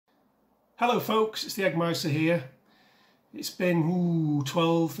Hello folks, it's the Eggmotor here. It's been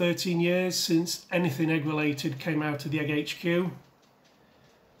 12-13 years since anything egg related came out of the Egg HQ.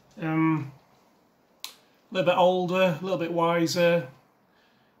 A little bit older, a little bit wiser,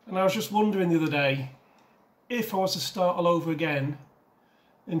 and I was just wondering the other day, if I was to start all over again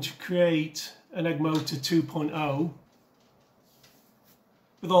and to create an Eggmotor 2.0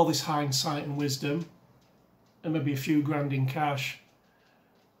 with all this hindsight and wisdom and maybe a few grand in cash,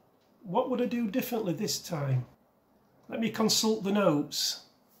 what would I do differently this time? Let me consult the notes.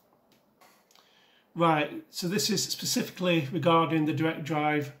 Right, so this is specifically regarding the direct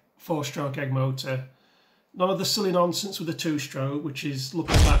drive 4-stroke Eggmotor. None of the silly nonsense with the 2-stroke, which is,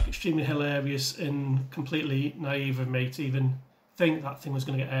 looking back, extremely hilarious and completely naive of me to even think that thing was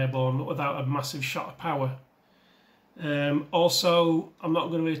going to get airborne without a massive shot of power. Also, I'm not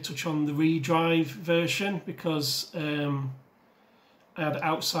going to really touch on the redrive version because I had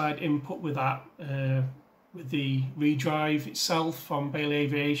outside input with that, with the redrive itself from Bailey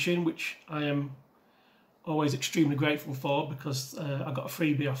Aviation, which I am always extremely grateful for because I got a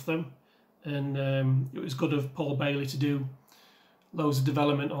freebie off them, and it was good of Paul Bailey to do loads of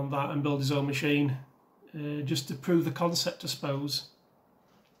development on that and build his own machine, just to prove the concept, I suppose.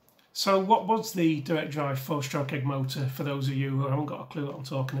 So what was the direct drive 4-stroke Eggmotor, for those of you who haven't got a clue what I'm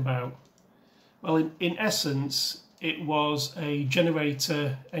talking about? Well, in essence, it was a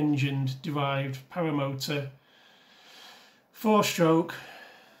generator engined derived paramotor 4-stroke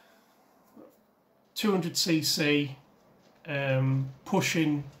 200cc,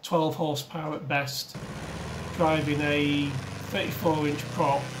 pushing 12 horsepower at best, driving a 34-inch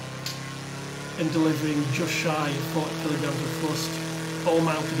prop and delivering just shy of 40 kilograms of thrust, all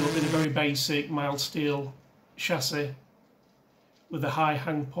mounted up in a very basic mild steel chassis with a high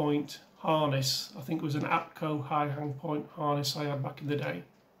hang point harness. I think it was an APCO high hang point harness I had back in the day.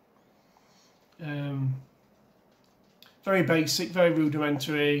 Very basic, very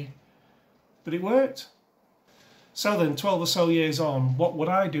rudimentary, but it worked. So then, 12 or so years on, what would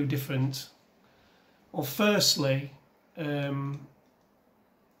I do different? Well, firstly, I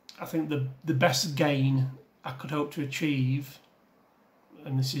think the best gain I could hope to achieve,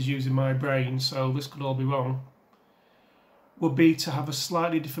 and this is using my brain, so this could all be wrong, would be to have a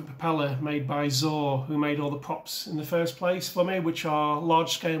slightly different propeller made by Zor, who made all the props in the first place for me, which are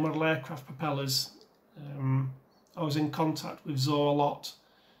large-scale model aircraft propellers. I was in contact with Zor a lot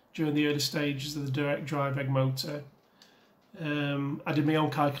during the early stages of the direct drive Eggmotor. I did my own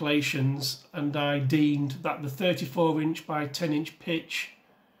calculations and I deemed that the 34-inch by 10-inch pitch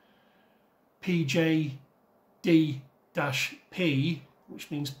PJD-P, which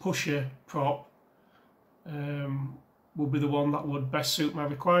means pusher prop, would be the one that would best suit my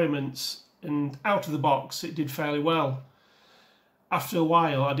requirements, and out of the box it did fairly well. After a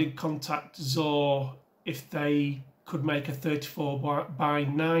while I did contact Zor if they could make a 34 by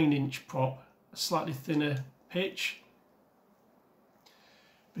 9-inch prop, a slightly thinner pitch,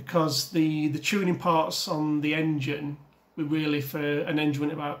 because the tuning parts on the engine were really for an engine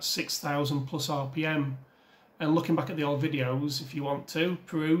at about 6,000 plus RPM, and looking back at the old videos, if you want to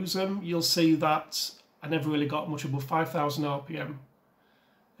peruse them, you'll see that I never really got much above 5,000 RPM.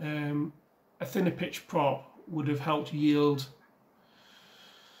 A thinner pitch prop would have helped yield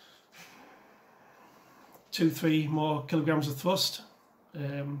 2-3 more kilograms of thrust.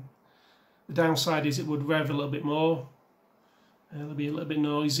 The downside is it would rev a little bit more, it'll be a little bit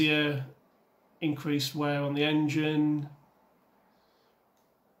noisier, increased wear on the engine.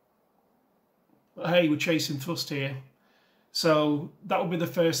 But hey, we're chasing thrust here. So that would be the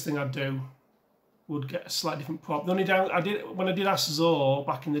first thing I'd do. Would get a slightly different prop. The only when I did ask Zor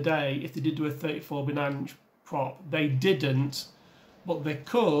back in the day if they did do a 34 by 9-inch prop, they didn't, but they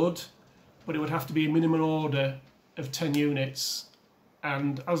could, but it would have to be a minimum order of 10 units,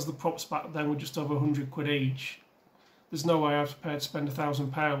 and as the props back then were just over 100 quid each, there's no way I was prepared to spend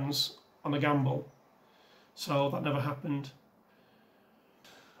 £1,000 on a gamble, so that never happened.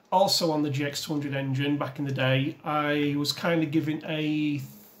 Also on the GX200 engine back in the day, I was kind of given a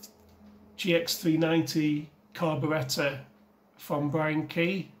GX390 carburettor from Brian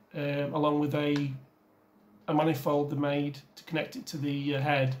Key, along with a manifold they made to connect it to the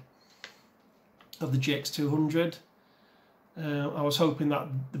head of the GX200. I was hoping that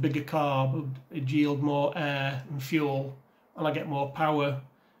the bigger carb would yield more air and fuel and I get more power,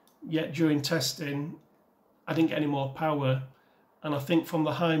 yet during testing I didn't get any more power, and I think from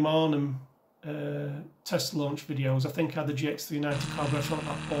the High Marnham test launch videos, I think I had the GX390 carburettor at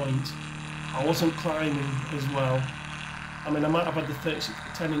that point. I wasn't climbing as well, I mean, I might have had the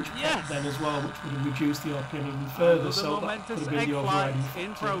 10-inch pot then as well, which would have reduced the RPM even further, so that could have been the overriding factor.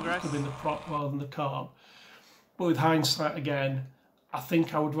 It could have been the prop rather than the carb. But with hindsight again, I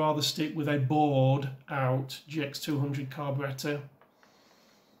think I would rather stick with a bored out GX200 carburettor.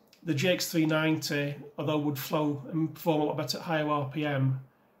 The GX390, although would flow and perform a lot better at higher RPM,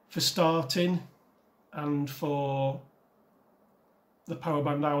 for starting and for the power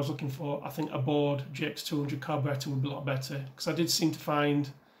band I was looking for, I think a bored GX200 carburettor would be a lot better, because I did seem to find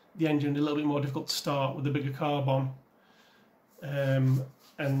the engine a little bit more difficult to start with a bigger carb on.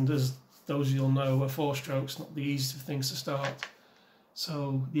 And as those of you will know, a 4-stroke's not the easiest of things to start.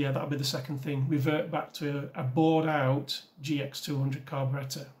 So yeah, that'll be the second thing. Revert back to a bored out GX200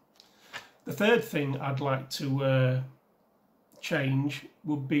 carburettor. The third thing I'd like to change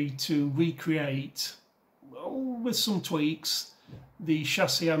would be to recreate, with some tweaks, the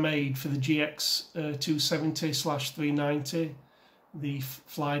chassis I made for the GX 270/390, the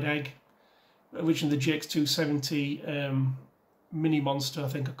Flied Egg. Originally the GX 270 Mini Monster, I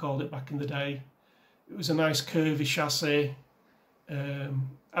think I called it back in the day. It was a nice curvy chassis.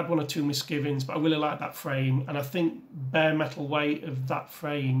 Had one or two misgivings, but I really liked that frame, and I think bare metal weight of that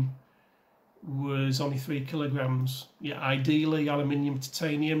frame was only 3 kilograms. Yeah, ideally aluminium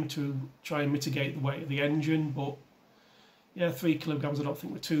titanium to try and mitigate the weight of the engine, but yeah, 3 kilograms I don't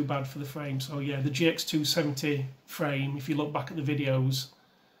think were too bad for the frame. So yeah, the GX 270 frame, if you look back at the videos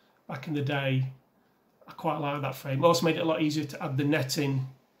back in the day, I quite like that frame. It also made it a lot easier to add the netting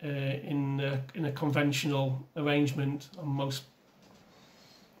in a conventional arrangement on most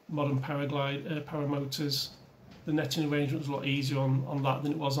modern paramotors. The netting arrangement was a lot easier on that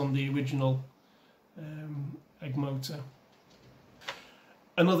than it was on the original Eggmotor.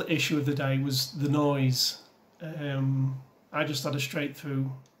 Another issue of the day was the noise. I just had a straight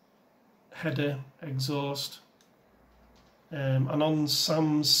through header exhaust, and on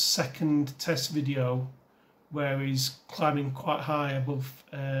Sam's second test video, where he's climbing quite high above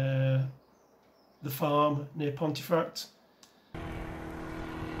the farm near Pontefract,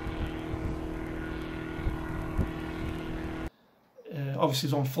 obviously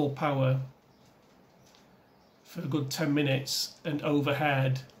he's on full power for a good 10 minutes and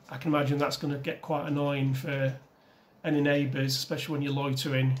overhead. I can imagine that's going to get quite annoying for any neighbours, especially when you're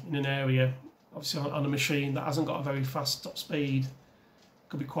loitering in an area, obviously on a machine that hasn't got a very fast top speed.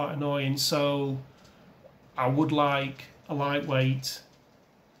 Could be quite annoying. So I would like a lightweight,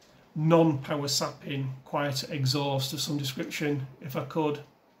 non-power sapping, quieter exhaust of some description if I could.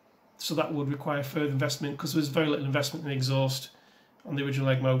 So that would require further investment, because there's very little investment in exhaust on the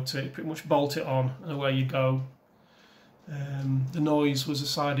original Eggmotor. You pretty much bolt it on and away you go. The noise was a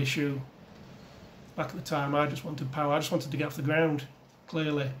side issue. Back at the time, I just wanted power. I just wanted to get off the ground,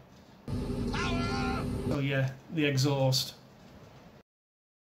 clearly. Power! So yeah, the exhaust.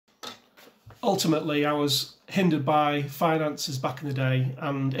 Ultimately, I was hindered by finances back in the day,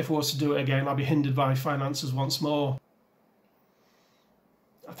 and if I was to do it again, I'd be hindered by finances once more.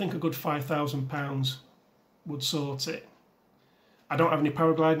 I think a good £5,000 would sort it. I don't have any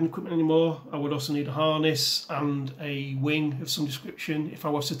paragliding equipment anymore. I would also need a harness and a wing of some description if I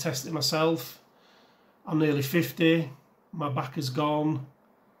was to test it myself. I'm nearly 50, my back is gone,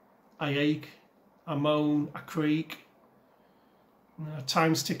 I ache, I moan, I creak.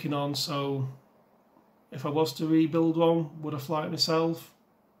 Time's ticking on, so if I was to rebuild one, would I fly it myself?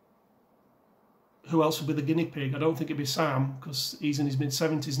 Who else would be the guinea pig? I don't think it'd be Sam, because he's in his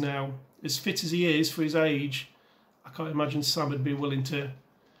mid-70s now. As fit as he is for his age, I can't imagine Sam would be willing to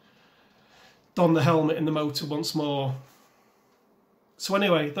don the helmet in the motor once more. So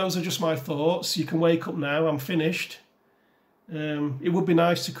anyway, those are just my thoughts. You can wake up now, I'm finished. It would be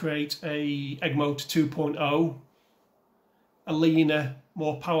nice to create a Eggmotor 2.0, a leaner,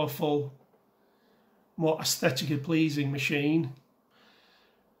 more powerful, more aesthetically pleasing machine.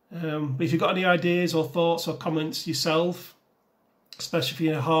 But if you've got any ideas or thoughts or comments yourself, especially if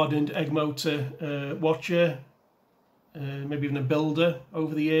you're a hardened Eggmotor watcher, maybe even a builder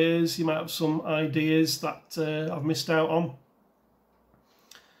over the years, you might have some ideas that I've missed out on.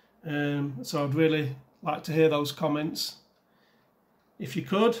 So I'd really like to hear those comments if you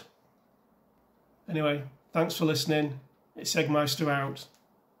could. Anyway, thanks for listening. It's Eggmeister out.